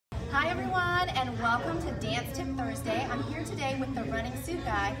Hi everyone, and welcome to Dance Tip Thursday. I'm here today with the running suit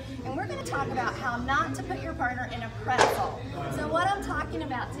guy, and we're going to talk about how not to put your partner in a pretzel. So what I'm talking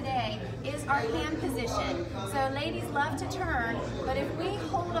about today is our hand position. So ladies love to turn, but if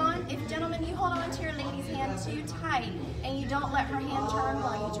gentlemen, you hold on to your lady's hand too tight and you don't let her hand turn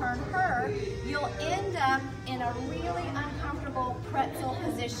while you turn her, you'll end up in a really uncomfortable pretzel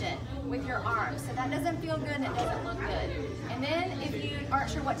position with your arms. So that doesn't feel good and it doesn't look good. And then if you aren't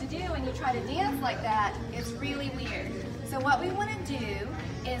sure what to do and you try to dance like that, it's really weird. So what we want to do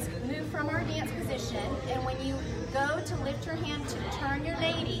is move from our dance position, and when you go to lift your hand to turn your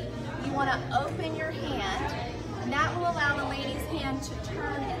lady, you want to open your hand, and that will allow the lady's hand to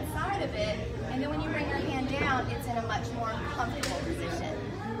turn inside of it, and then when you bring your hand down, it's in a much more comfortable position.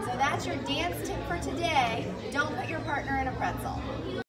 So that's your dance tip for today. Don't put your partner in a pretzel.